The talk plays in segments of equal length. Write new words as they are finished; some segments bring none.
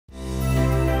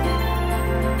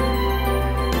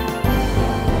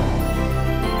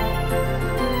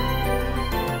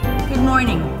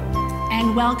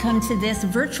welcome to this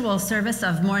virtual service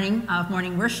of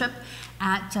morning worship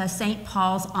at St.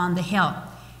 Paul's on the Hill.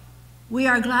 We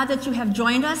are glad that you have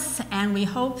joined us, and we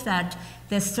hope that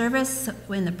this service,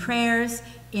 in the prayers,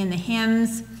 in the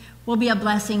hymns, will be a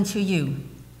blessing to you.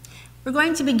 We're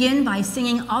going to begin by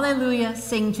singing Alleluia,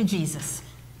 Sing to Jesus.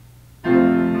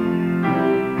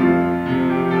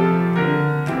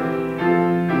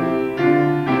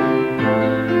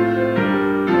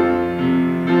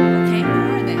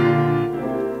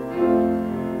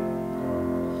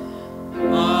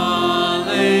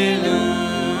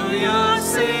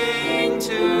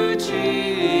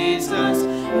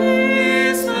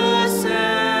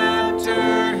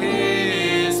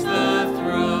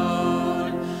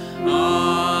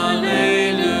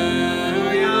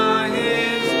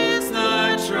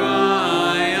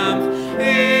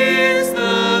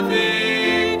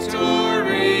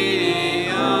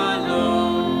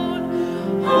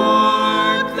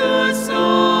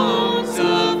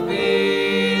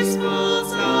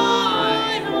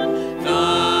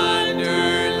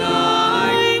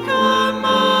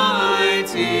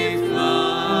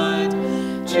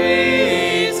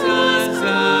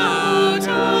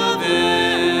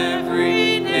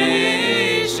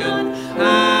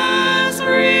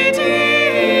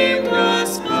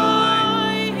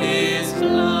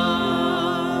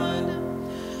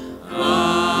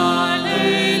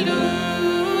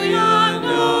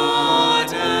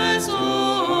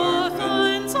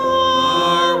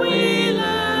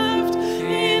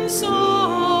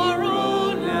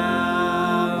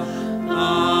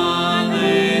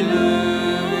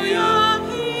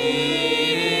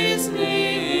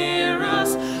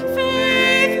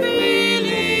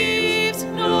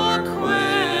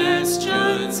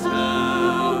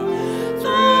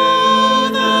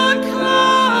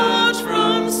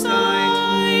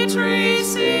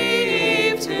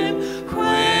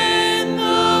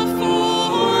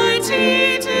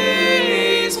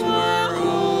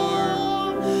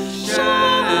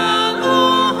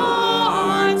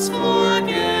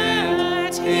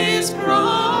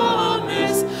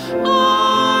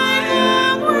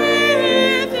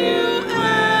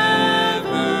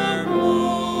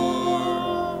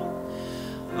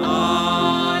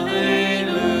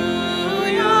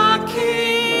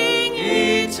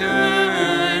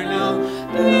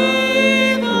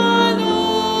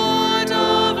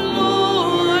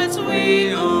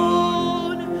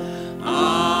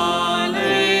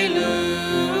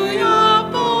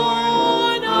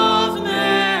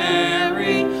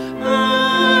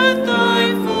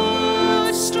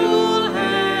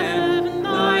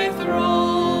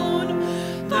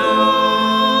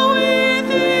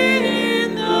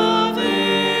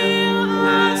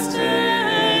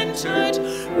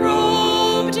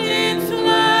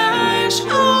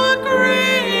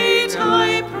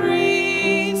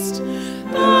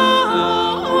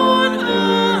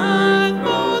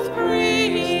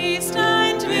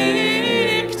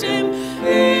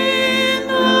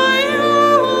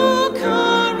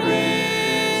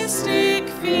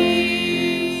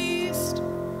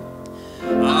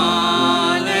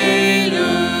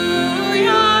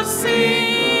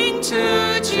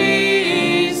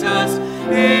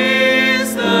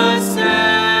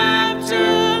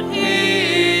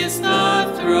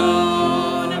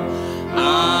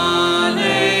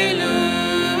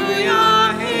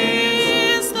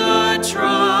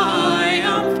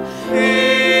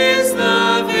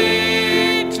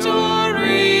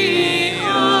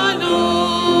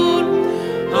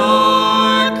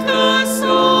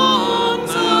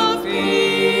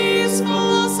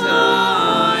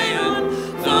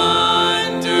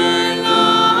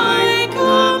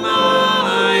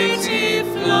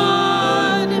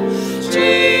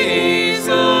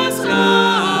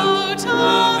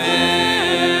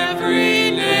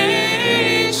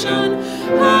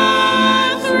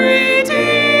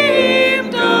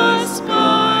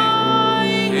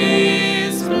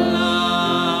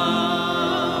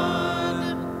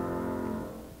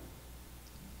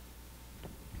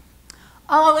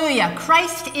 Alleluia,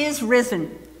 Christ is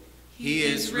risen. He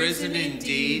is risen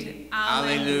indeed.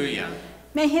 Alleluia.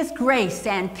 May his grace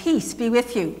and peace be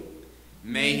with you.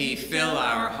 May he fill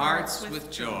our hearts with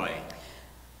joy.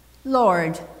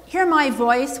 Lord, hear my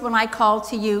voice when I call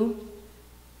to you.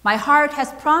 My heart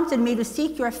has prompted me to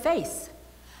seek your face.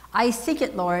 I seek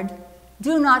it, Lord.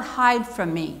 Do not hide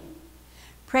from me.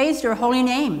 Praise your holy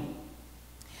name.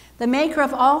 The maker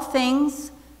of all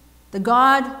things, the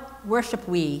God worship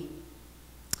we.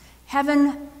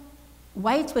 Heaven,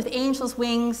 white with angels'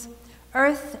 wings,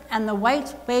 earth and the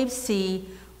white-waved sea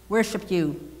worship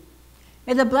you.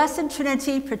 May the blessed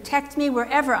Trinity protect me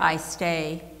wherever I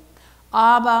stay.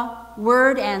 Abba,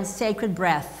 Word and sacred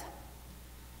breath.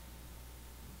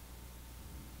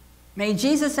 May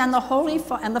Jesus and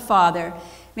the Father,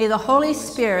 may the Holy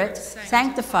Spirit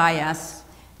sanctify us.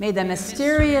 May the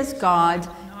mysterious God,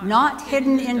 not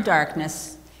hidden in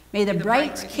darkness, may the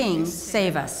bright King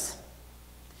save us.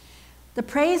 The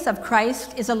praise of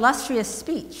Christ is illustrious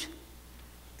speech.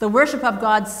 The worship of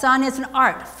God's Son is an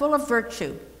art full of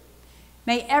virtue.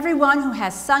 May everyone who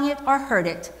has sung it or heard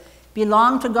it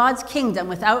belong to God's kingdom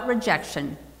without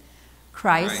rejection.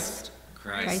 Christ,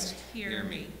 hear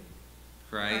me.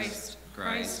 Christ,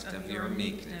 Christ of your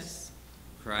meekness.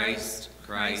 Christ,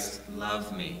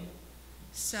 love me.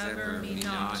 Sever me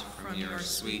not from your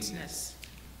sweetness.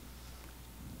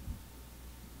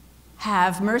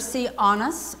 Have mercy on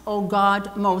us, O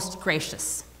God most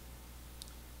gracious.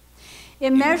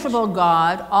 Immeasurable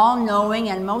God, all-knowing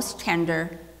and most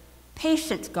tender,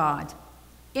 patient God,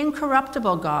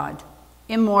 incorruptible God,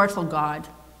 immortal God,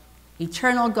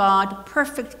 eternal God,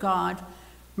 perfect God,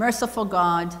 merciful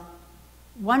God,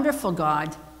 wonderful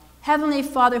God, Heavenly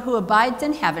Father who abides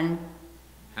in heaven,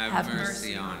 have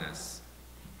mercy on us.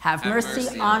 Have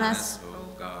mercy on us, O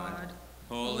God,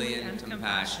 holy and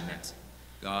compassionate,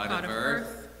 God of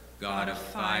earth, God of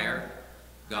fire,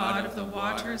 God of the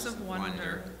waters of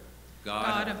wonder,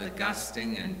 God of the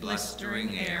gusting and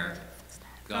blistering air,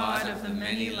 God of the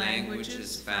many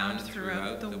languages found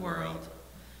throughout the world.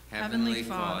 Heavenly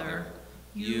Father,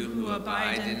 you who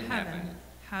abide in heaven,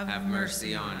 have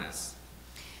mercy on us.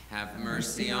 Have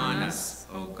mercy on us,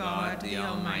 O God the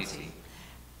Almighty.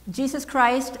 Jesus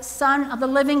Christ, Son of the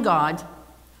living God,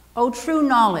 O true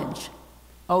knowledge,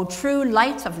 O true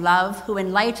light of love who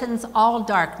enlightens all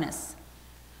darkness,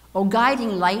 O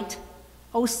guiding light,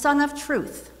 O Son of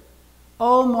truth,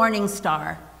 O morning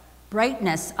star,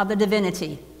 brightness of the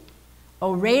divinity,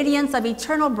 O radiance of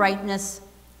eternal brightness,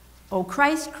 O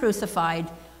Christ crucified,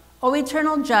 O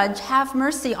eternal judge, have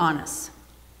mercy on us.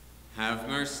 Have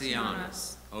mercy on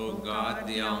us, O God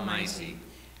the Almighty.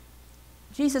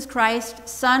 Jesus Christ,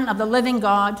 Son of the living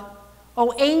God,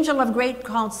 O angel of great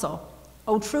counsel,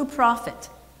 O true prophet,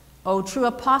 O true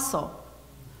apostle,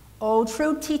 O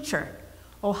true teacher,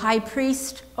 O high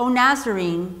priest, O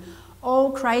Nazarene,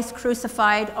 O Christ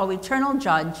crucified, O eternal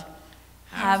judge,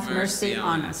 have mercy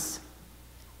on us.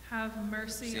 Have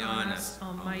mercy on us,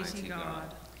 Almighty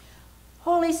God.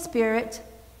 Holy Spirit,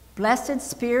 blessed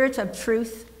Spirit of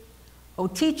truth, O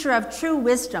teacher of true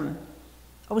wisdom,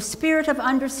 O Spirit of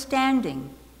understanding,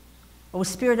 O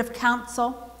Spirit of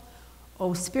counsel,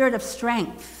 O Spirit of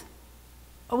strength,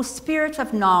 O Spirit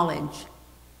of knowledge,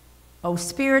 O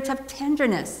Spirit of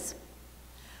tenderness,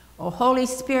 O Holy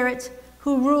Spirit,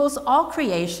 who rules all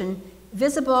creation,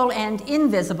 visible and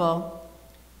invisible,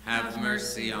 have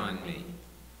mercy on me.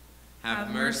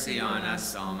 Have mercy on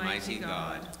us, Almighty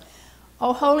God.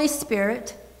 O Holy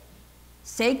Spirit,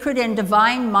 sacred and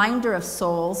divine minder of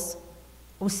souls,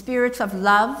 O Spirit of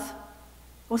love,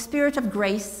 O Spirit of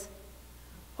grace,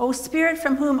 O Spirit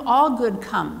from whom all good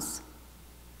comes,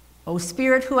 O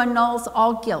Spirit who annuls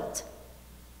all guilt,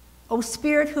 O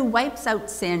Spirit who wipes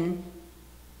out sin,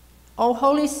 O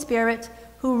Holy Spirit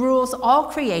who rules all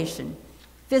creation,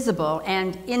 visible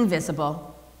and invisible,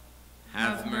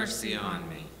 have mercy on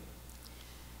me.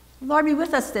 Lord, be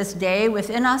with us this day,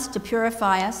 within us to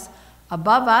purify us,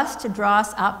 above us to draw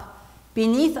us up,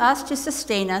 beneath us to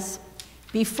sustain us,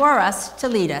 before us to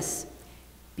lead us,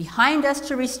 behind us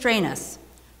to restrain us,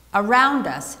 around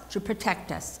us to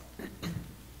protect us.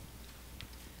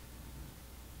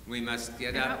 We must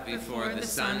get up before the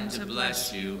sun to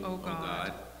bless you, O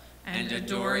God, and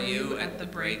adore you at the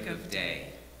break of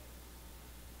day.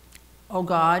 O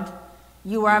God,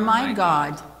 you are my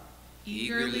God.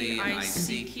 Eagerly I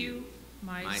seek you,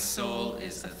 my soul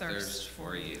is athirst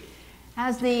for you.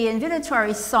 As the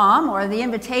invitatory psalm, or the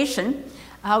invitation,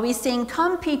 we sing,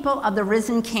 "Come, People of the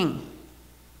Risen King."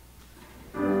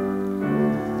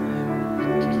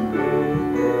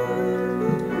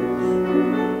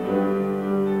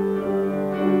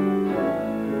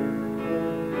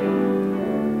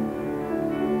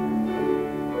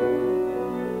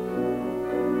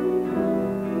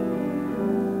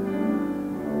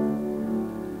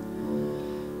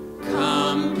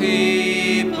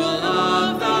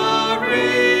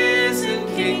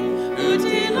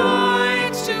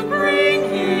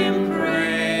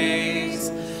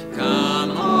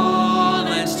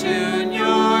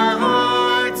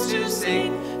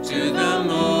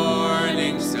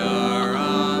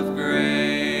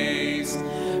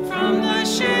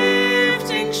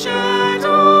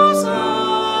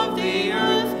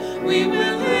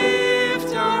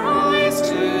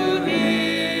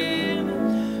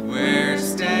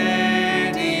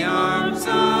 Steady our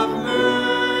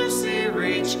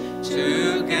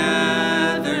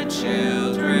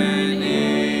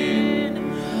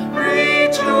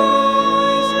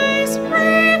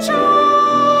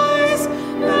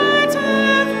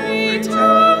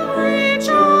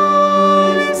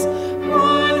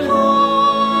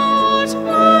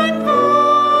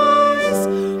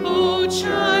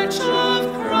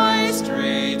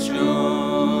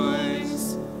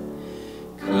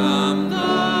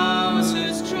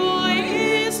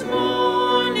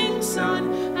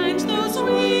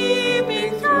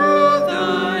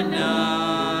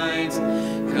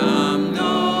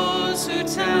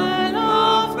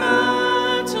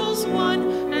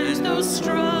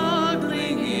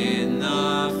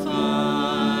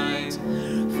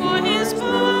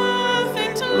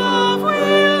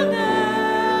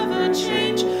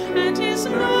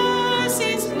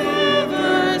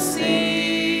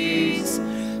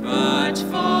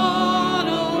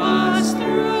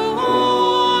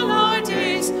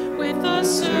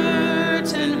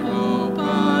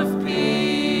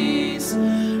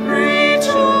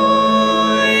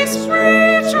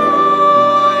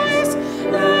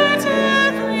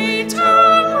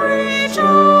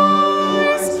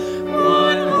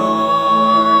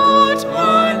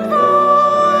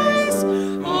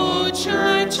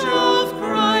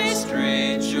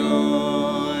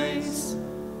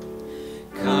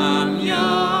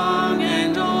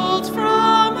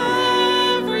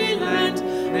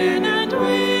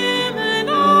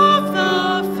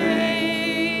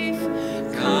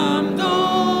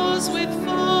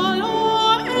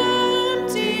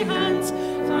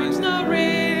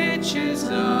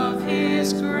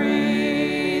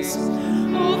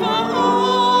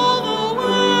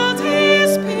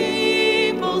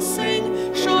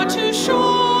to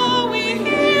shore we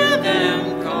hear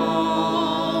them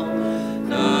call.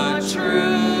 The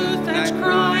truth that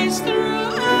cries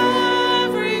through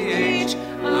every age,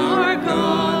 our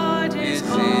God is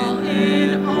all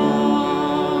in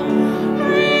all.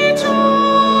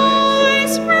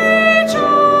 Rejoice,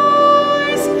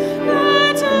 rejoice,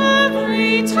 let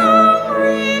every tongue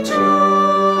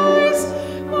rejoice.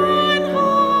 One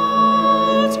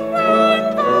heart,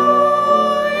 one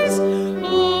voice,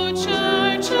 O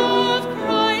Church of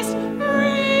Christ,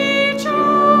 rejoice.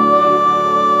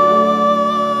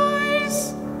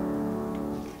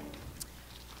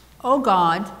 O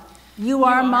God, you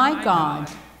are my God.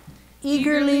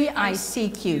 Eagerly I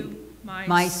seek you.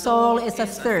 My soul is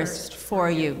athirst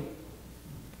for you.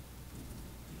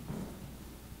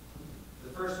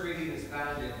 The first reading is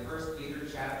found in 1 Peter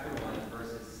chapter 1,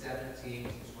 verses 17 to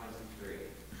 23.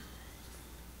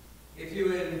 If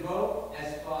you invoke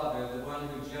as Father the one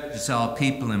who judges all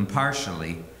people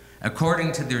impartially,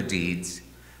 according to their deeds,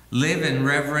 live in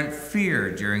reverent fear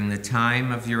during the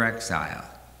time of your exile.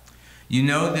 You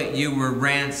know that you were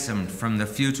ransomed from the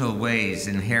futile ways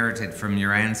inherited from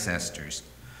your ancestors,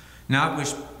 not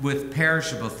with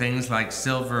perishable things like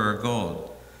silver or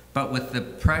gold, but with the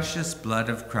precious blood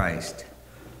of Christ,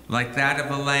 like that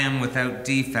of a lamb without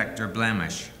defect or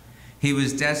blemish. He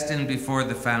was destined before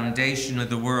the foundation of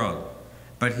the world,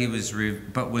 but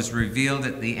was revealed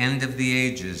at the end of the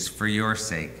ages for your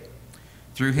sake.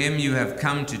 Through him you have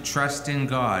come to trust in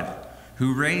God,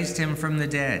 who raised him from the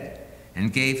dead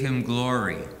and gave him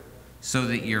glory, so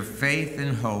that your faith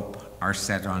and hope are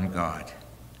set on God.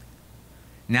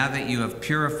 Now that you have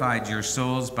purified your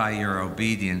souls by your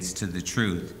obedience to the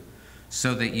truth,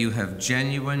 so that you have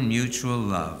genuine mutual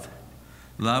love,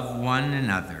 love one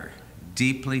another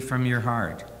deeply from your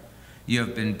heart. You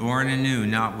have been born anew,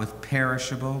 not with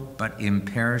perishable, but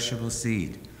imperishable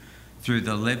seed, through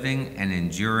the living and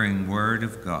enduring word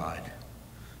of God,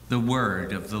 the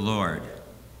word of the Lord.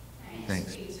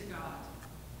 Thanks.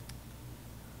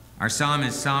 Our psalm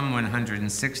is Psalm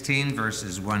 116,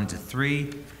 verses 1 to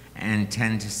 3 and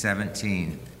 10 to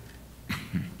 17.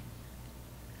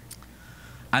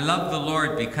 I love the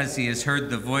Lord because he has heard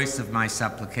the voice of my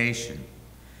supplication,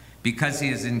 because he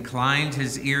has inclined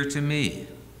his ear to me.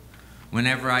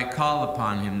 Whenever I call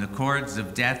upon him, the cords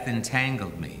of death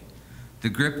entangled me. The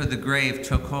grip of the grave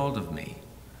took hold of me.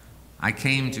 I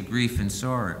came to grief and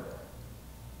sorrow.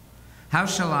 How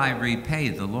shall I repay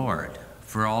the Lord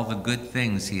for all the good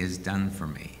things he has done for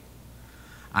me?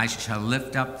 I shall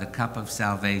lift up the cup of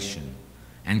salvation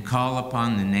and call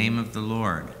upon the name of the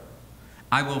Lord.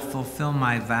 I will fulfill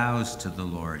my vows to the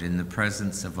Lord in the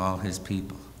presence of all his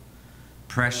people.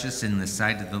 Precious in the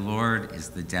sight of the Lord is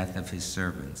the death of his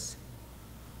servants.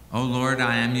 O Lord,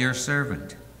 I am your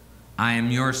servant. I am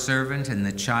your servant and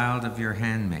the child of your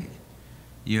handmaid.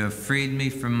 You have freed me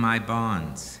from my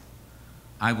bonds.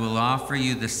 I will offer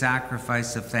you the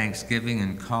sacrifice of thanksgiving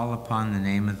and call upon the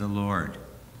name of the Lord.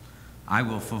 I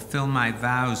will fulfill my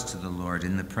vows to the Lord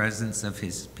in the presence of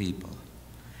his people,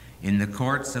 in the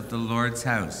courts of the Lord's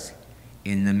house,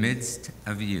 in the midst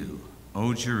of you,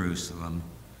 O Jerusalem.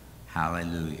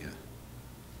 Hallelujah.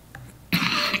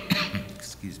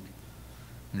 Excuse me.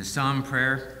 In the psalm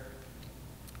prayer,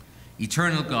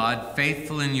 eternal God,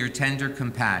 faithful in your tender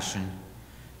compassion,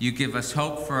 you give us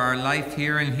hope for our life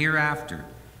here and hereafter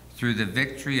through the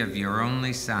victory of your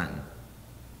only Son.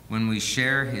 When we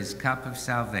share his cup of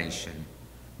salvation,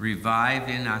 revive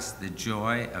in us the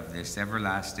joy of this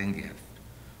everlasting gift.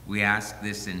 We ask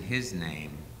this in his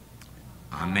name.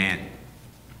 Amen.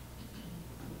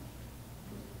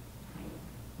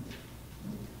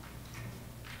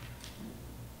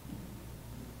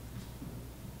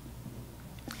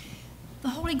 The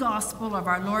Holy Gospel of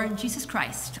our Lord Jesus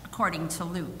Christ, according to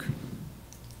Luke.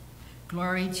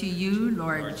 Glory to you,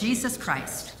 Lord Jesus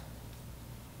Christ.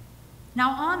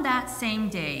 Now on that same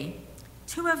day,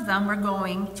 two of them were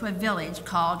going to a village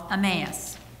called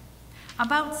Emmaus,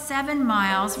 about 7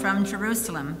 miles from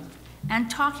Jerusalem, and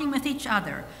talking with each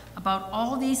other about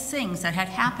all these things that had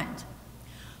happened.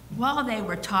 While they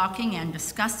were talking and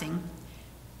discussing,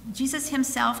 Jesus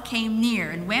himself came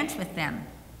near and went with them,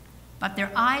 but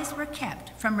their eyes were kept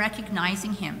from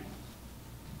recognizing him.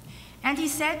 And he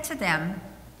said to them,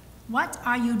 "What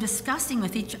are you discussing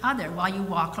with each other while you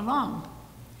walk along?"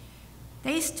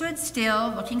 They stood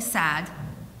still, looking sad.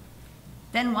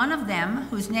 Then one of them,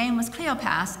 whose name was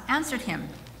Cleopas, answered him,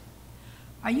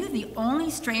 "Are you the only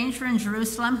stranger in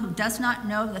Jerusalem who does not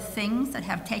know the things that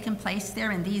have taken place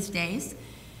there in these days?"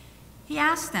 He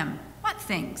asked them, "What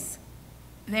things?"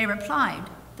 They replied,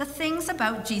 "The things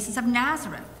about Jesus of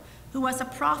Nazareth, who was a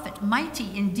prophet,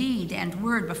 mighty in deed and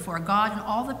word before God and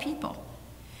all the people,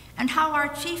 and how our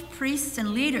chief priests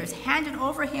and leaders handed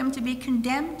over him to be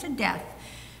condemned to death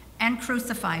and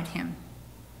crucified him.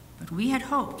 But we had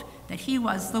hoped that he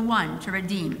was the one to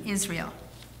redeem Israel.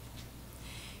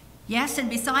 Yes, and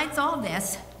besides all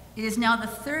this, it is now the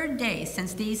third day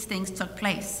since these things took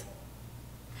place.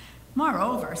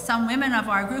 Moreover, some women of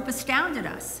our group astounded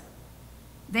us.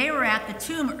 They were at the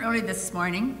tomb early this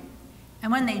morning,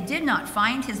 and when they did not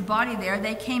find his body there,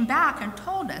 they came back and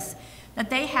told us that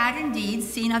they had indeed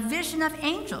seen a vision of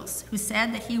angels who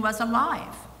said that he was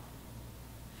alive.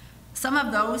 Some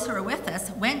of those who were with us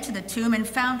went to the tomb and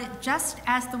found it just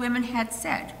as the women had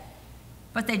said,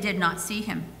 but they did not see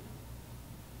him.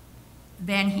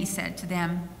 Then he said to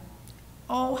them,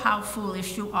 "Oh, how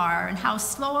foolish you are, and how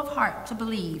slow of heart to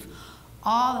believe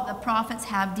all that the prophets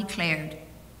have declared.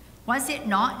 Was it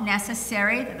not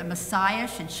necessary that the Messiah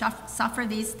should suffer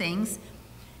these things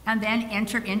and then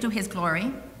enter into his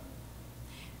glory?"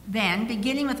 Then,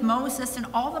 beginning with Moses and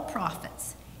all the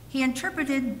prophets, he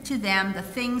interpreted to them the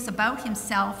things about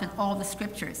himself in all the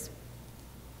scriptures.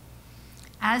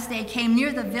 As they came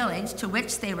near the village to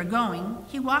which they were going,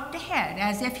 he walked ahead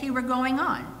as if he were going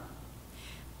on.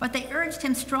 But they urged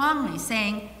him strongly,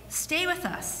 saying, "Stay with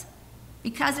us,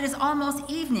 because it is almost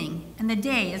evening, and the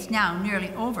day is now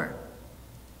nearly over."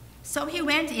 So he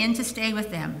went in to stay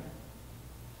with them.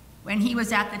 When he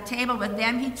was at the table with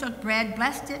them, he took bread,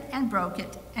 blessed it, and broke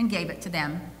it, and gave it to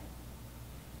them.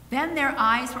 Then their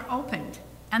eyes were opened,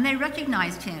 and they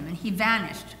recognized him, and he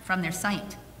vanished from their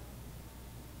sight.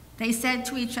 They said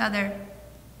to each other,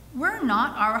 "Were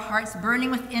not our hearts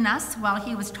burning within us while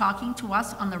he was talking to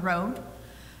us on the road,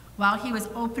 while he was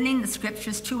opening the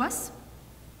scriptures to us?"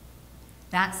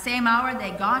 That same hour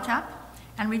they got up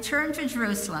and returned to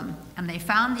Jerusalem, and they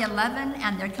found the 11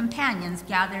 and their companions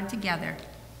gathered together.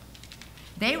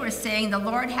 They were saying, "The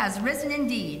Lord has risen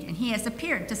indeed, and he has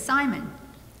appeared to Simon."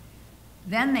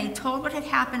 Then they told what had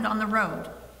happened on the road,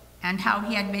 and how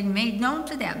he had been made known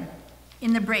to them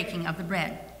in the breaking of the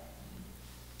bread.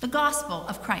 The Gospel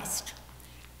of Christ.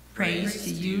 Praise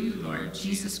to you, Lord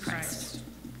Jesus Christ.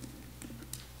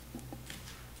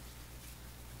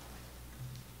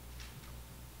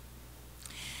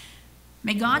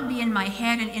 May God be in my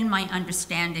head and in my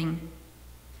understanding.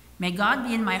 May God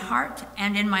be in my heart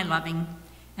and in my loving.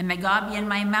 And may God be in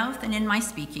my mouth and in my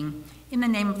speaking. In the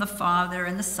name of the Father,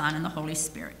 and the Son, and the Holy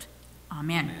Spirit.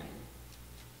 Amen. Amen.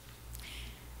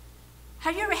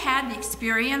 Have you ever had the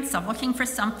experience of looking for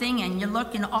something and you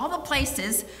look in all the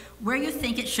places where you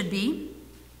think it should be?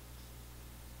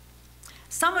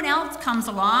 Someone else comes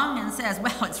along and says,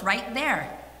 "Well, it's right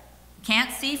there.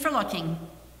 Can't see for looking."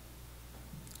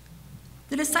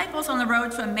 The disciples on the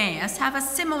road to Emmaus have a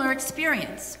similar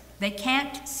experience. They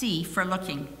can't see for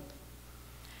looking.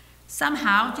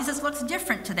 Somehow, Jesus looks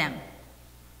different to them.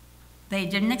 They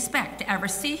didn't expect to ever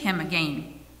see him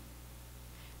again.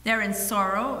 They're in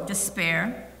sorrow,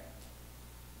 despair.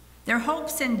 Their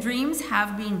hopes and dreams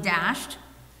have been dashed.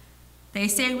 They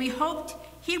say, "We hoped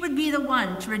he would be the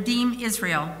one to redeem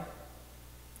Israel."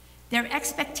 Their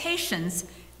expectations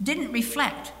didn't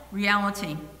reflect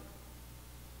reality.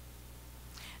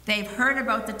 They've heard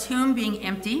about the tomb being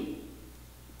empty.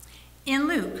 In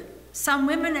Luke, some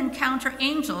women encounter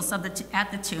angels at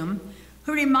the tomb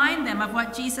who remind them of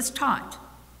what Jesus taught.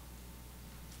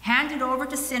 Handed over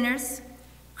to sinners,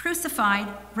 crucified,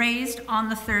 raised on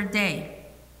the third day.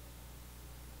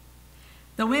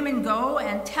 The women go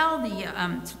and tell the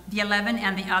 11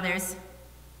 and the others,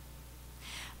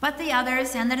 but the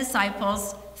others and the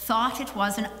disciples thought it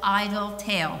was an idle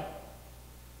tale,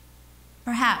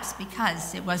 perhaps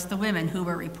because it was the women who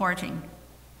were reporting.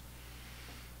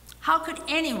 How could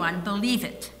anyone believe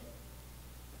it?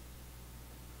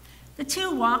 The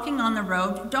two walking on the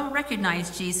road don't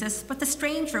recognize Jesus, but the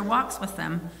stranger walks with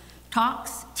them,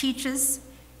 talks, teaches,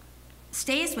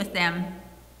 stays with them,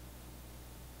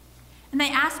 and they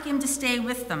ask him to stay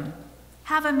with them,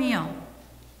 have a meal.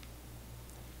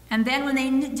 And then when they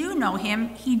do know him,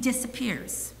 he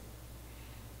disappears.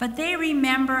 But they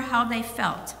remember how they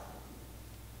felt.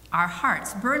 Our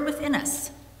hearts burn within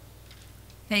us.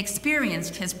 They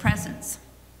experienced his presence.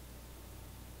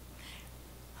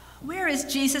 Where is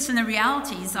Jesus in the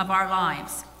realities of our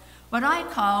lives? What I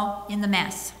call in the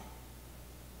mess.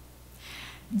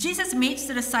 Jesus meets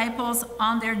the disciples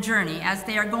on their journey as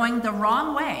they are going the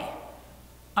wrong way,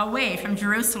 away from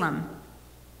Jerusalem.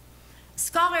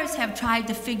 Scholars have tried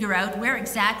to figure out where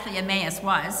exactly Emmaus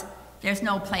was. There's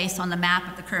no place on the map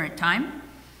at the current time.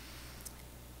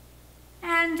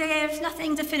 And there's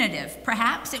nothing definitive.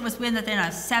 Perhaps it was within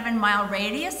a 7-mile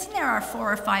radius, and there are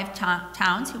 4 or 5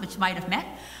 towns which might have met,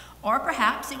 or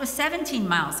perhaps it was 17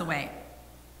 miles away.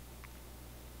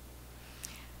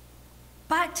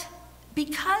 But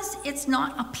because it's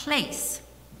not a place,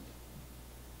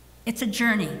 it's a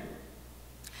journey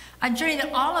that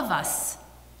all of us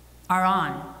are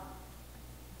on.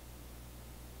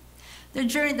 The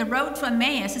journey, the road to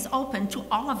Emmaus, is open to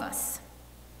all of us.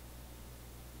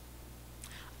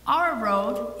 Our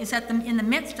road is in the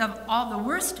midst of all the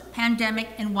worst pandemic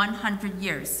in 100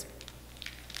 years.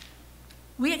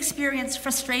 We experience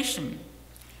frustration,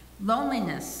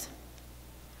 loneliness.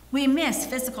 We miss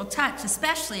physical touch,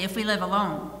 especially if we live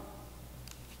alone.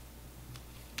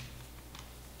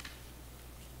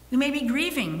 We may be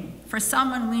grieving for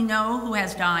someone we know who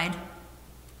has died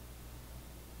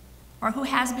or who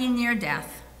has been near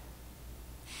death.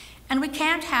 And we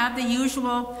can't have the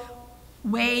usual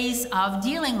ways of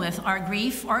dealing with our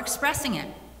grief or expressing it.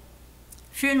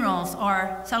 Funerals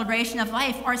or celebration of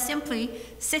life, or simply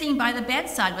sitting by the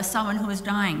bedside with someone who is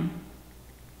dying.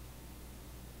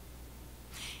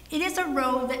 It is a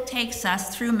road that takes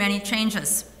us through many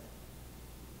changes.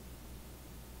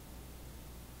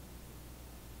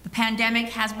 The pandemic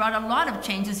has brought a lot of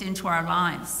changes into our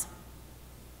lives.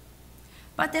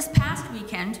 But this past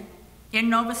weekend in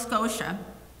Nova Scotia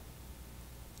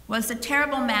was a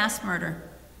terrible mass murder,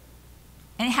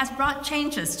 and it has brought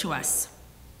changes to us,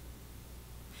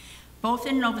 both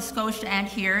in Nova Scotia and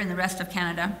here in the rest of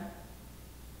Canada,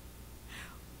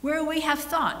 where we have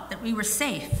thought that we were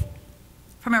safe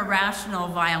from irrational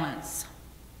violence.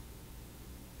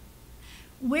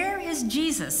 Where is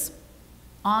Jesus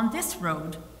on this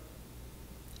road?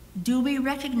 Do we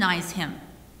recognize him?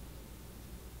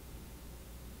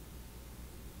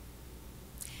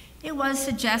 It was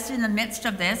suggested in the midst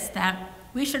of this that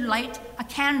we should light a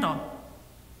candle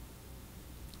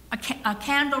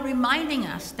reminding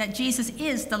us that Jesus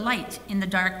is the light in the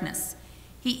darkness.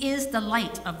 He is the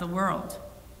light of the world.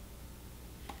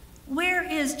 Where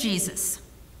is Jesus?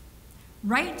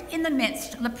 Right in the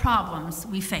midst of the problems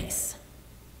we face.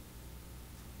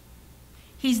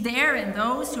 He's there in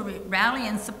those who rally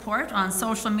in support on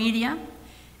social media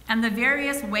and the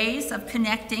various ways of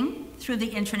connecting through the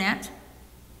internet.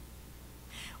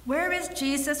 Where is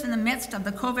Jesus in the midst of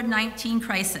the COVID-19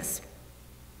 crisis?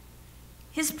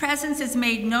 His presence is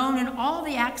made known in all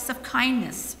the acts of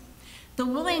kindness, the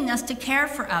willingness to care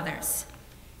for others,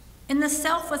 in the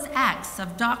selfless acts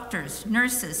of doctors,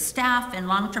 nurses, staff in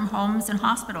long-term homes and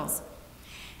hospitals,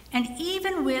 and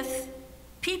even with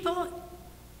people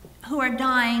who are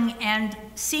dying and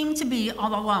seem to be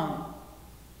all alone.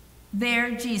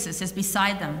 There, Jesus is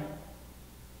beside them.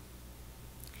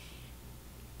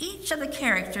 Each of the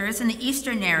characters in the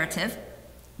Easter narrative,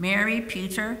 Mary,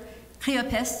 Peter,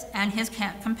 Cleopas, and his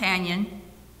companion,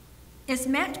 is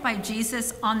met by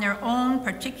Jesus on their own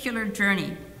particular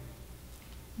journey.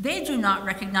 They do not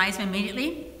recognize him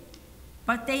immediately,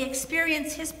 but they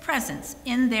experience his presence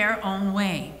in their own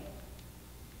way.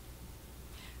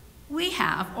 We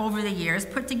have, over the years,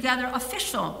 put together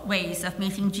official ways of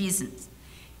meeting Jesus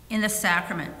in the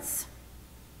sacraments.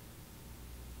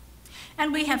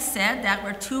 And we have said that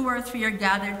where 2 or 3 are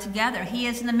gathered together, he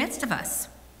is in the midst of us.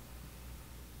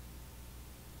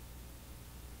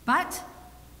 But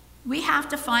we have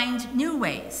to find new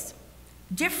ways,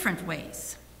 different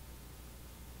ways.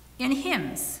 In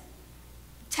hymns,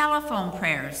 telephone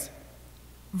prayers,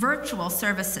 virtual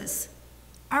services,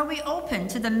 are we open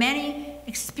to the many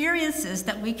experiences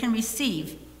that we can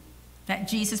receive that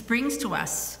Jesus brings to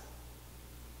us?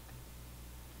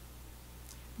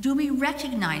 Do we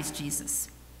recognize Jesus?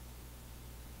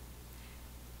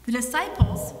 The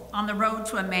disciples on the road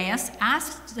to Emmaus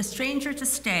asked the stranger to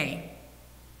stay.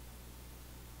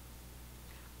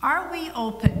 Are we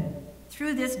open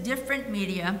through this different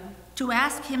media to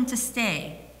ask him to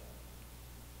stay,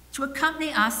 to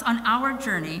accompany us on our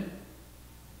journey?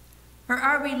 Or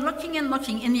are we looking and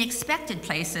looking in the expected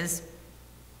places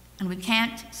and we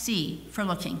can't see for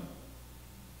looking?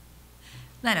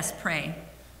 Let us pray.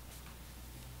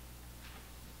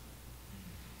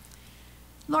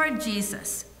 Lord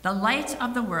Jesus, the light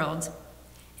of the world,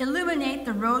 illuminate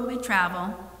the road we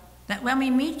travel, that when we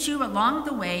meet you along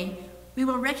the way, we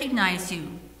will recognize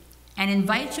you and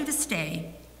invite you to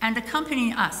stay and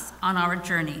accompany us on our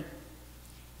journey.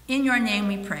 In your name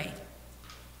we pray.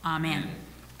 Amen.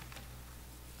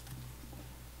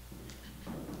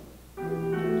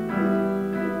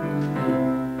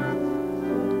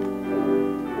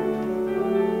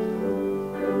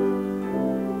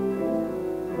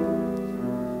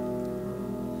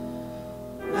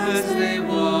 As they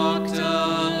walked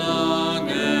along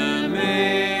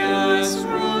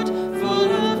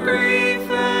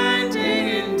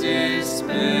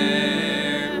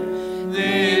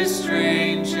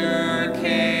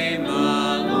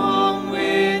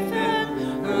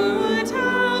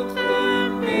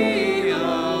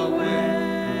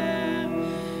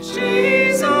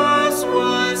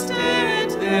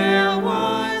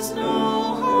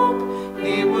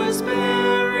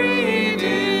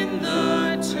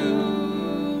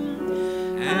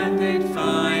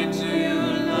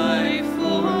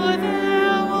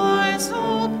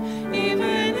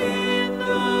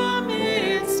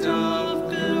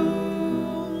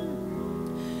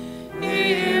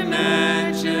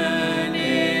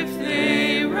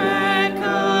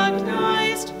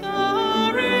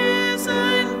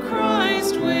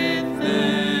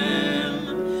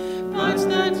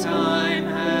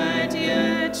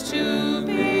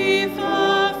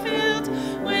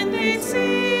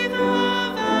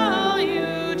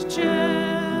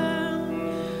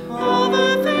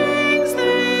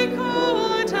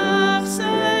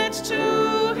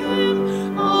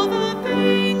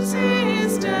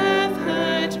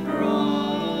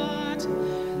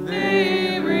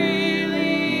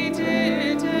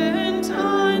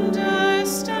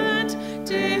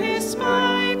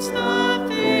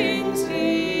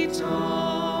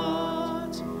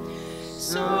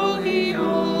So he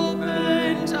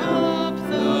opened up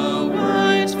the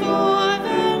word for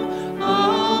them,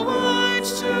 a word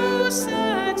to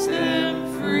set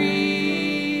them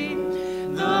free.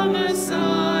 The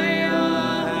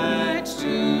Messiah had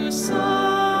to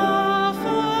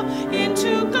suffer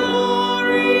into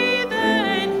glory,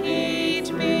 then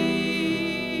he'd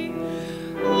be.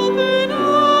 Open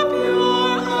up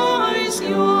your eyes,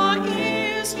 your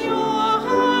ears, your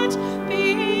heart,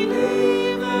 believe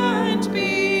and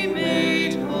be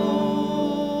made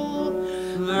whole.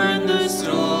 Learn the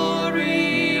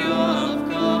story of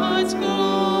God's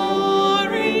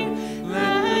glory,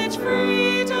 let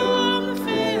freedom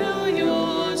fill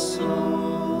your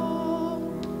soul.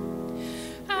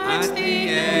 At the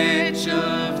edge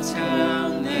of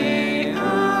town they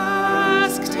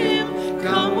asked him,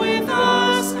 come with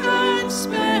us and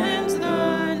spend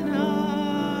the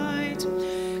night.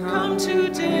 Come to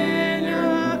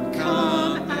dinner,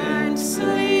 come and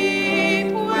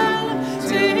sleep well,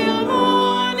 till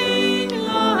morning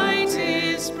light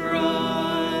is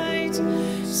bright.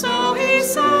 So he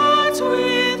sat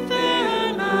with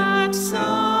them at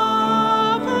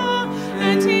supper,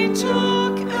 and he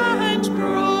took and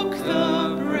broke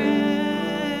the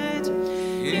bread.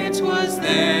 It was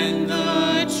then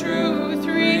the truth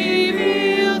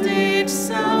revealed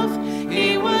itself,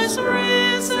 he was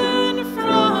risen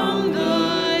from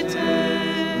the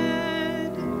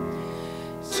dead.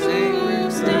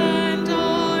 To stand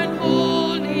on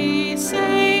holy,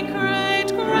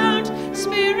 sacred ground,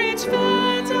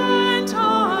 spirit-fed and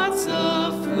hearts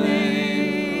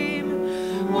aflame.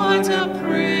 What a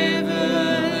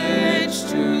privilege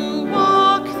to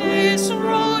walk this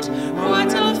road,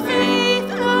 what a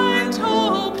faith and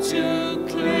hope to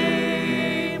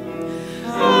claim.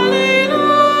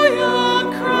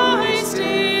 Hallelujah, Christ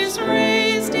is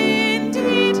raised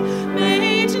indeed,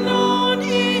 made known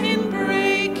in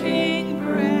breaking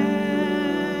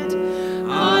bread.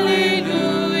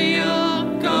 Alleluia,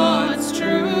 God's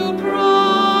true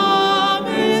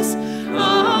promise,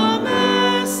 a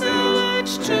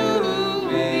message to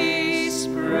be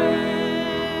spread.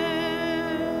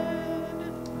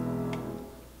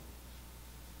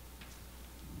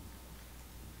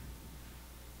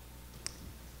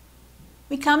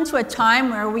 We come to a time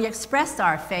where we express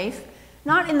our faith,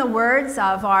 not in the words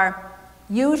of our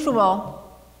usual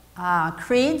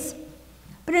creeds,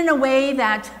 but in a way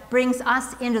that brings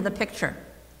us into the picture.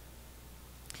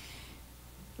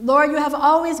 Lord, you have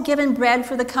always given bread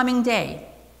for the coming day,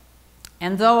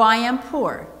 and though I am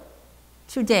poor,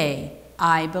 today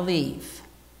I believe.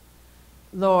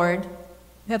 Lord,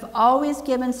 you have always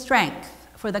given strength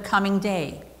for the coming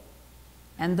day,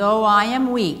 and though I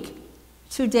am weak,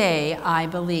 today I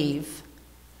believe.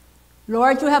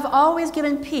 Lord, you have always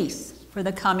given peace for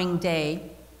the coming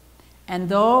day, and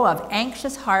though of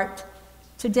anxious heart,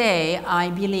 today I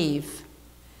believe.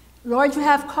 Lord, you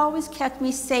have always kept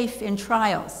me safe in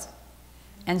trials,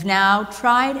 and now,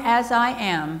 tried as I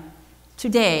am,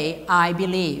 today I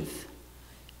believe.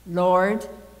 Lord,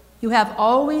 you have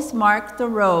always marked the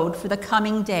road for the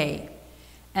coming day,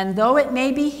 and though it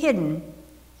may be hidden,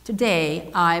 today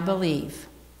I believe.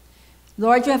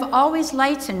 Lord, you have always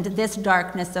lightened this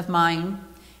darkness of mine,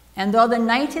 and though the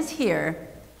night is here,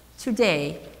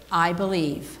 today I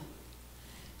believe.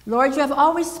 Lord, you have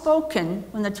always spoken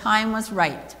when the time was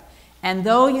right, and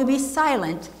though you be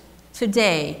silent,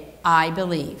 today I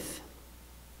believe.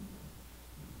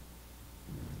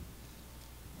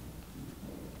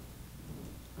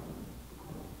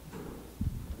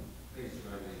 Please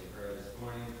join me in prayer this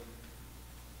morning.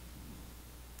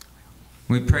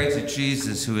 We pray to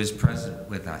Jesus, who is present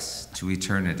with us to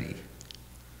eternity.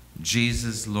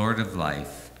 Jesus, Lord of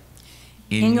life,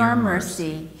 In your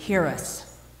mercy, hear us.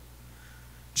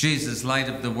 Jesus, light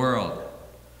of the world,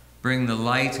 bring the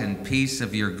light and peace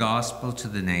of your gospel to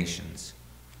the nations.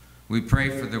 We pray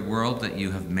for the world that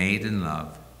you have made and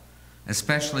love,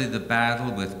 especially the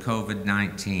battle with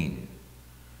COVID-19,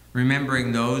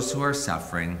 remembering those who are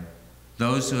suffering,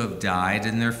 those who have died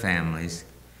and their families,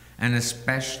 and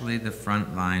especially the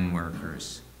frontline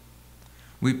workers.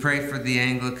 We pray for the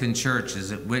Anglican Church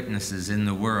as it witnesses in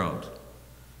the world.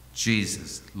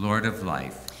 Jesus, Lord of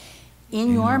life,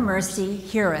 In your mercy,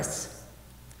 hear us.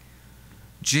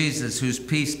 Jesus, whose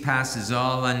peace passes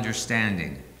all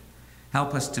understanding,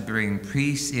 help us to bring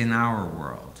peace in our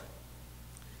world.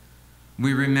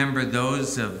 We remember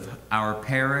those of our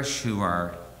parish who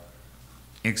are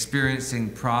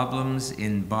experiencing problems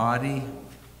in body,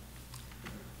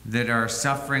 that are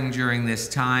suffering during this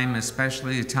time,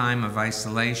 especially a time of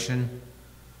isolation.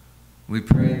 We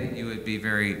pray that you would be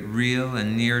very real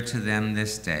and near to them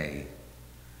this day.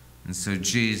 And so,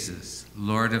 Jesus,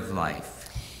 Lord of life,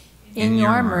 in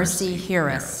your mercy, hear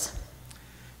us.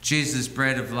 Jesus,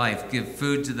 bread of life, give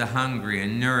food to the hungry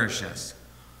and nourish us.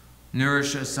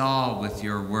 Nourish us all with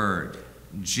your word.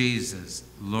 Jesus,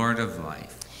 Lord of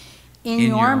life, in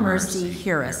your mercy,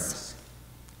 hear us.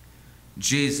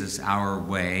 Jesus, our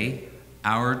way,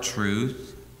 our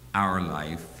truth, our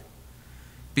life,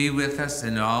 be with us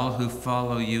and all who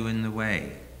follow you in the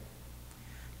way.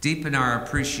 Deepen our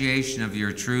appreciation of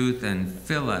your truth and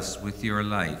fill us with your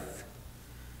life.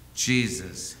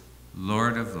 Jesus,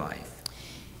 Lord of life,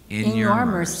 in your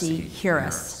mercy, hear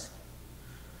us.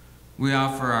 We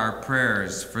offer our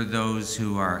prayers for those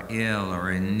who are ill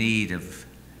or in need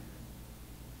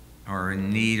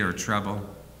or trouble.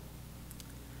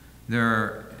 There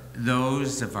are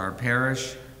those of our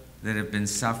parish that have been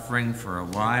suffering for a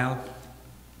while.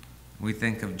 We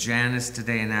think of Janice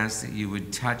today and ask that you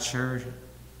would touch her,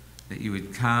 that you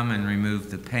would come and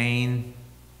remove the pain.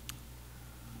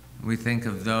 We think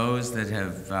of those that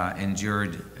have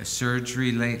endured a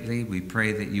surgery lately. We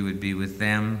pray that you would be with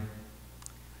them.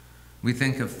 We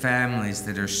think of families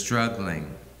that are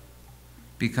struggling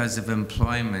because of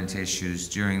employment issues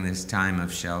during this time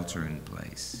of shelter in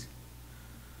place.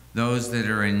 Those that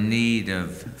are in need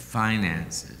of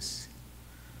finances.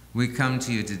 We come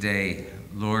to you today,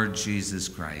 Lord Jesus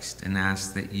Christ, and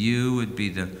ask that you would be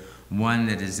the one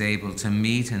that is able to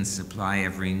meet and supply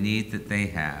every need that they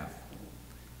have.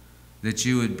 That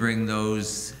you would bring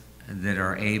those that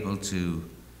are able to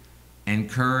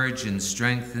encourage and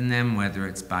strengthen them, whether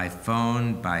it's by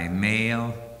phone, by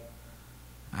mail,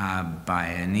 by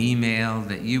an email,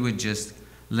 that you would just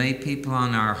lay people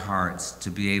on our hearts to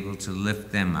be able to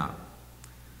lift them up.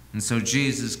 And so,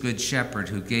 Jesus, Good Shepherd,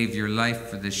 who gave your life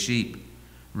for the sheep,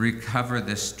 recover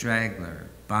the straggler,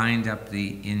 bind up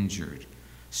the injured,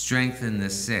 strengthen the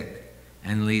sick,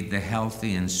 and lead the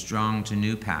healthy and strong to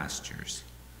new pastures.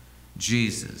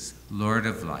 Jesus, Lord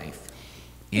of life,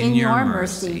 in your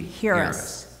mercy, hear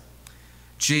us.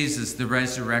 Jesus, the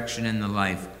resurrection and the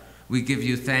life, we give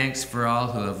you thanks for all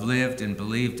who have lived and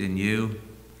believed in you.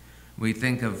 We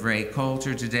think of Ray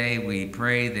Coulter today. We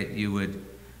pray that you would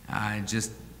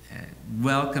just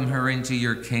welcome her into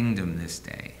your kingdom this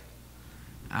day.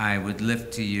 I would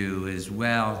lift to you as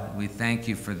well. We thank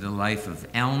you for the life of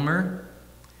Elmer,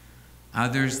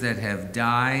 others that have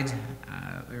died,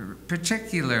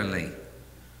 particularly.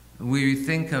 We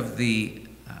think of the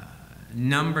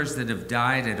numbers that have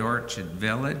died at Orchard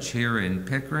Village here in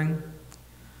Pickering.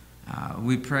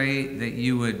 We pray that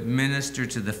you would minister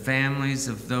to the families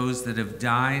of those that have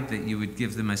died, that you would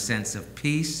give them a sense of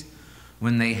peace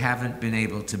when they haven't been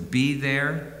able to be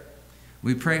there.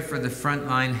 We pray for the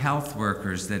frontline health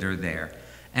workers that are there.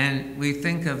 And we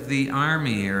think of the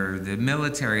army or the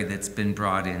military that's been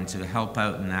brought in to help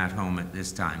out in that home at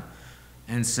this time.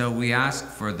 And so we ask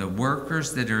for the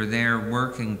workers that are there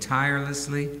working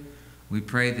tirelessly. We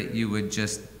pray that you would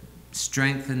just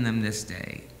strengthen them this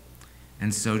day.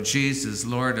 And so, Jesus,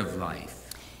 Lord of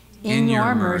life, in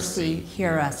your mercy,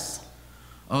 hear us.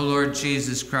 O Lord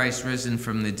Jesus Christ, risen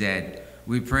from the dead,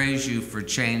 we praise you for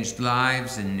changed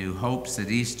lives and new hopes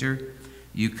at Easter.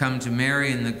 You come to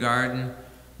Mary in the garden.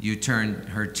 You turn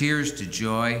her tears to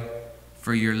joy.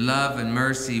 For your love and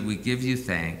mercy, we give you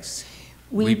thanks.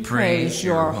 We praise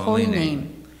your holy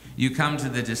name. You come to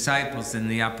the disciples in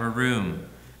the upper room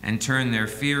and turn their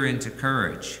fear into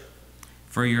courage.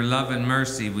 For your love and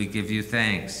mercy, we give you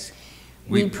thanks.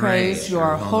 We praise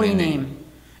your holy name.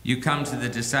 You come to the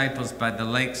disciples by the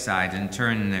lakeside and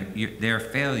turn their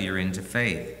failure into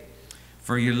faith.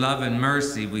 For your love and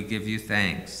mercy, we give you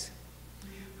thanks.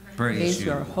 Praise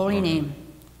your holy name.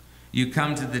 You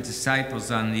come to the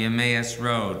disciples on the Emmaus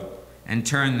Road and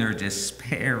turn their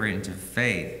despair into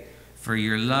faith. For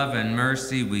your love and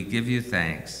mercy, we give you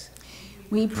thanks.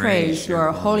 We praise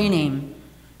your holy name.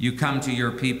 You come to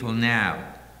your people now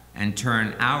and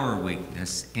turn our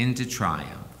weakness into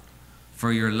triumph.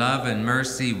 For your love and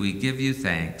mercy, we give you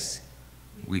thanks.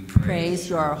 We praise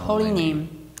your holy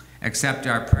name. Accept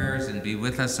our prayers and be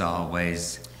with us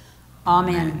always.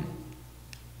 Amen.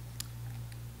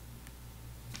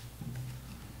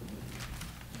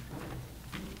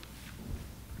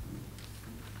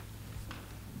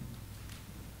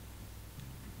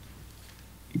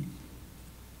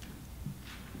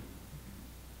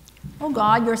 O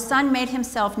God, your Son made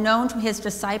himself known to his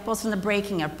disciples in the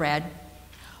breaking of bread.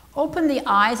 Open the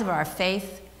eyes of our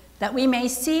faith, that we may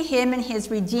see him in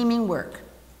his redeeming work,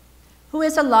 who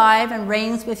is alive and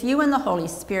reigns with you in the Holy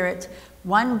Spirit,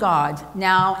 one God,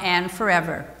 now and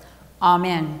forever.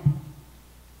 Amen.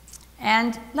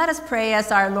 And let us pray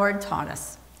as our Lord taught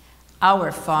us.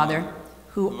 Our Father,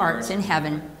 who art in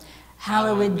heaven,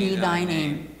 hallowed be thy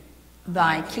name.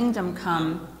 Thy kingdom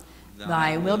come,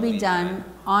 thy will be done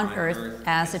on earth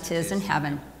as it is in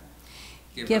heaven.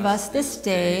 Give us this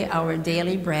day our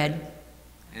daily bread,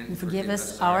 and forgive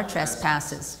us our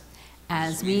trespasses,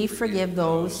 as we forgive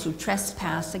those who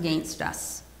trespass against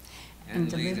us. And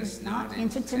deliver us not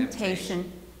into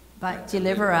temptation, but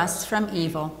deliver us from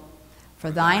evil. For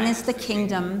thine is the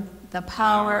kingdom, the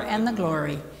power, and the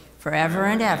glory, forever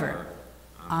and ever.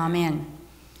 Amen.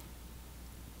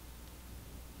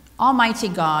 Almighty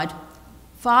God,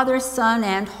 Father, Son,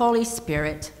 and Holy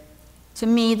Spirit, to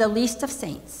me, the least of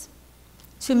saints,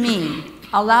 to me,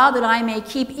 allow that I may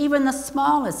keep even the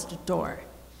smallest door,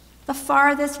 the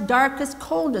farthest, darkest,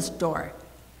 coldest door,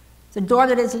 the door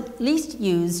that is least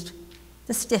used,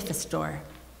 the stiffest door.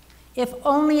 If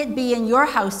only it be in your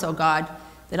house, O God,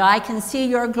 that I can see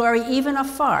your glory even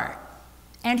afar,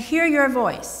 and hear your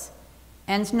voice,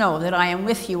 and know that I am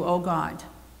with you, O God.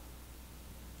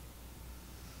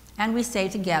 And we say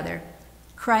together,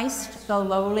 Christ the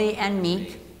lowly and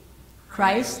meek,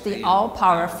 Christ the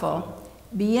all-powerful,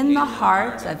 be in the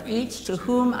heart of each to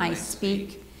whom I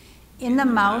speak, in the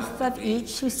mouth of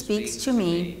each who speaks to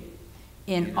me,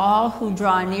 in all who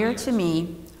draw near to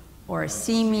me, or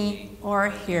see me,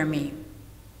 or hear me.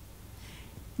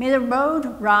 May the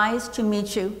road rise to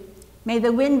meet you. May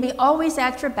the wind be always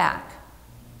at your back.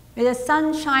 May the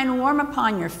sun shine warm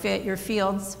upon your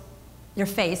fields, your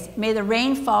face. May the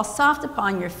rain fall soft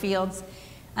upon your fields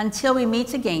until we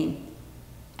meet again.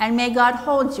 And may God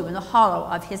hold you in the hollow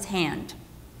of his hand.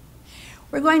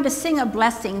 We're going to sing a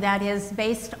blessing that is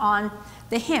based on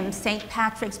the hymn, St.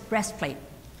 Patrick's Breastplate.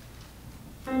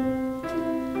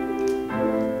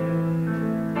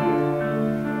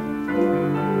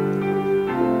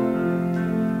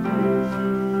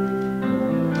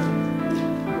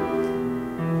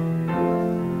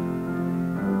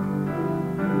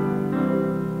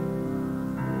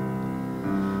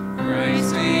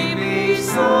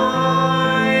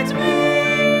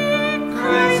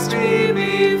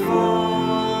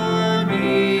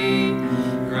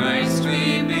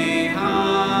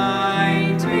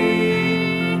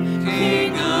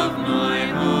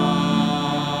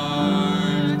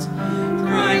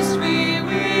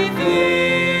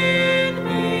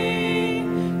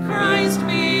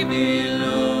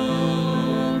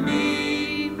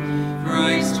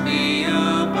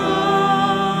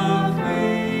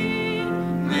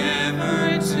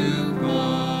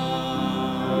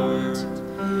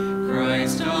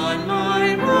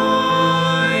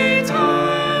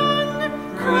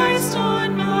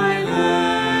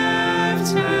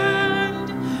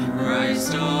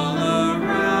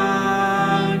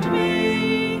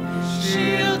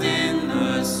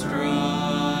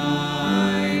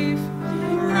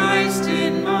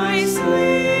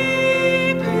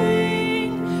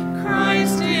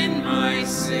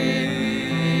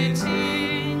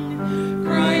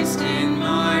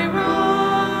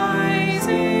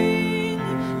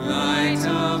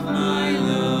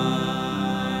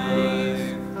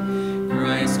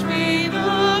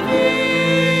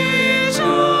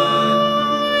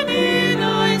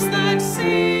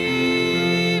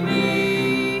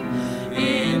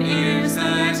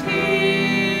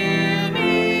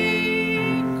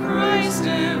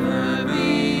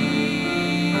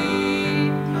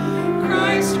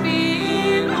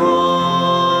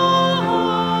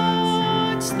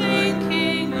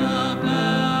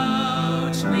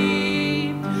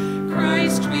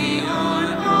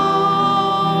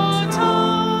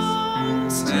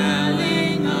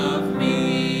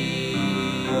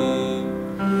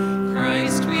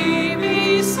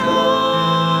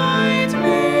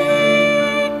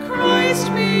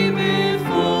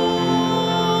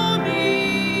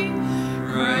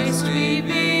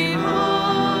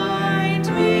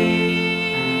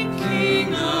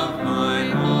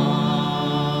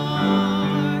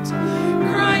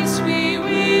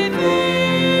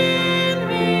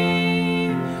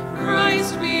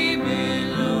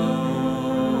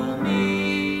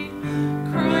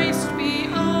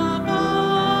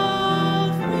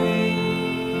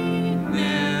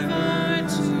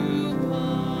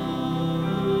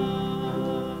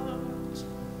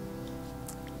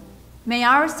 May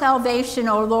our salvation,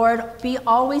 O Lord, be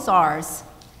always ours,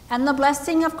 and the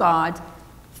blessing of God,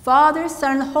 Father,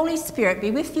 Son, and Holy Spirit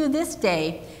be with you this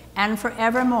day and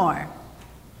forevermore.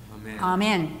 Amen.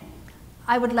 Amen.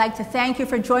 I would like to thank you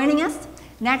for joining us.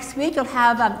 Next week, you'll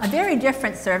have a very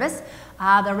different service.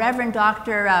 The Reverend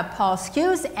Dr. Paul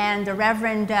Skews and the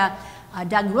Reverend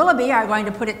Doug Willoughby are going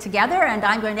to put it together, and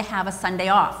I'm going to have a Sunday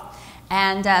off.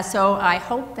 And so I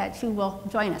hope that you will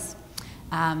join us.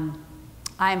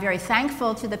 I am very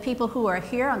thankful to the people who are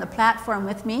here on the platform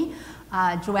with me,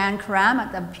 Joanne Karam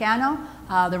at the piano,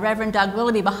 the Reverend Doug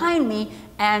Willoughby behind me,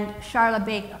 and Charla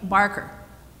Barker,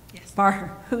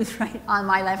 who's right on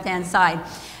my left-hand side.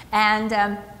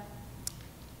 And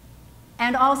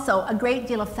also a great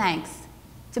deal of thanks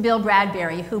to Bill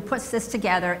Bradbury, who puts this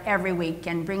together every week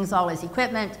and brings all his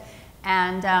equipment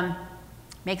and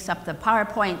makes up the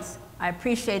PowerPoints. I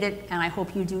appreciate it, and I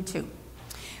hope you do too.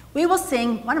 We will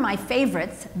sing one of my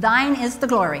favorites, Thine is the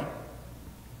Glory.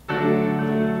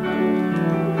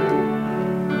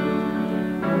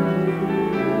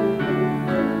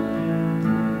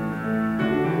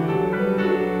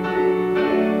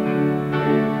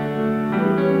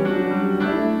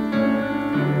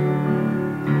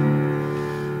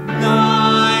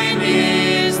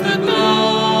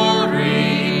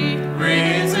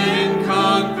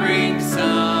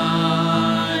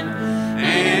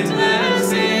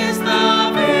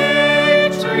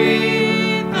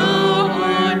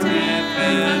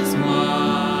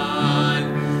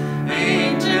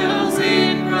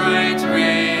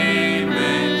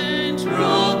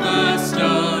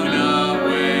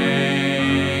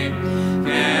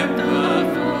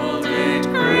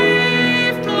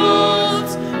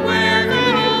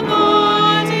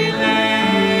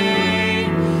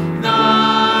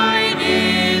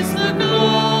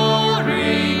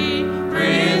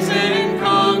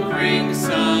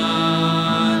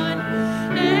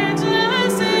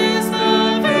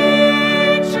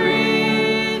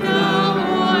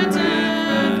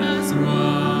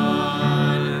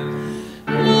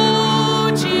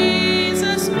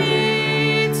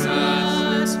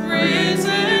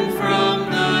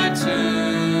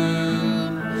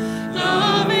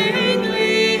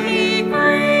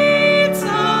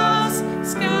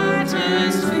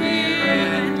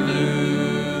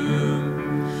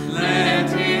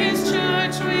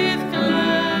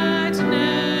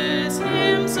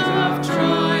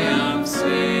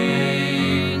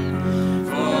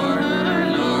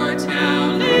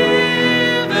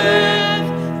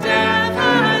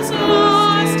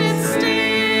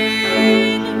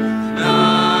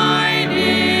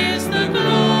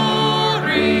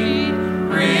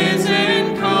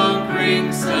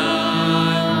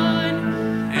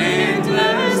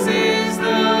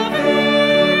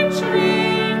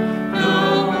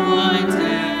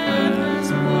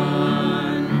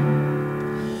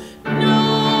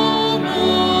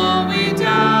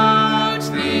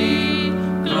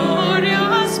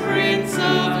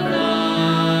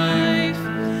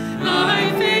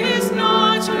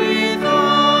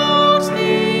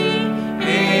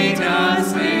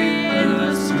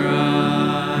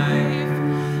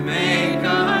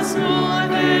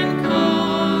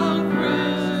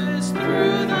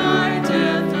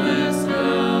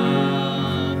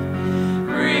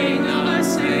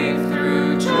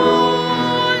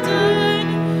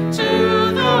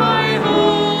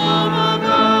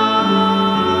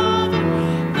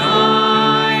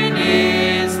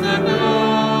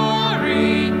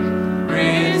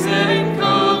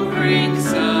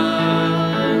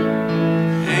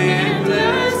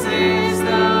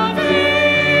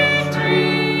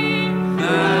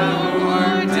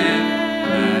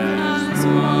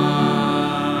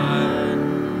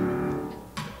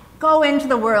 Go into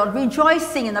the world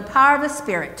rejoicing in the power of the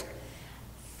Spirit.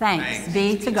 Thanks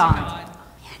be to God.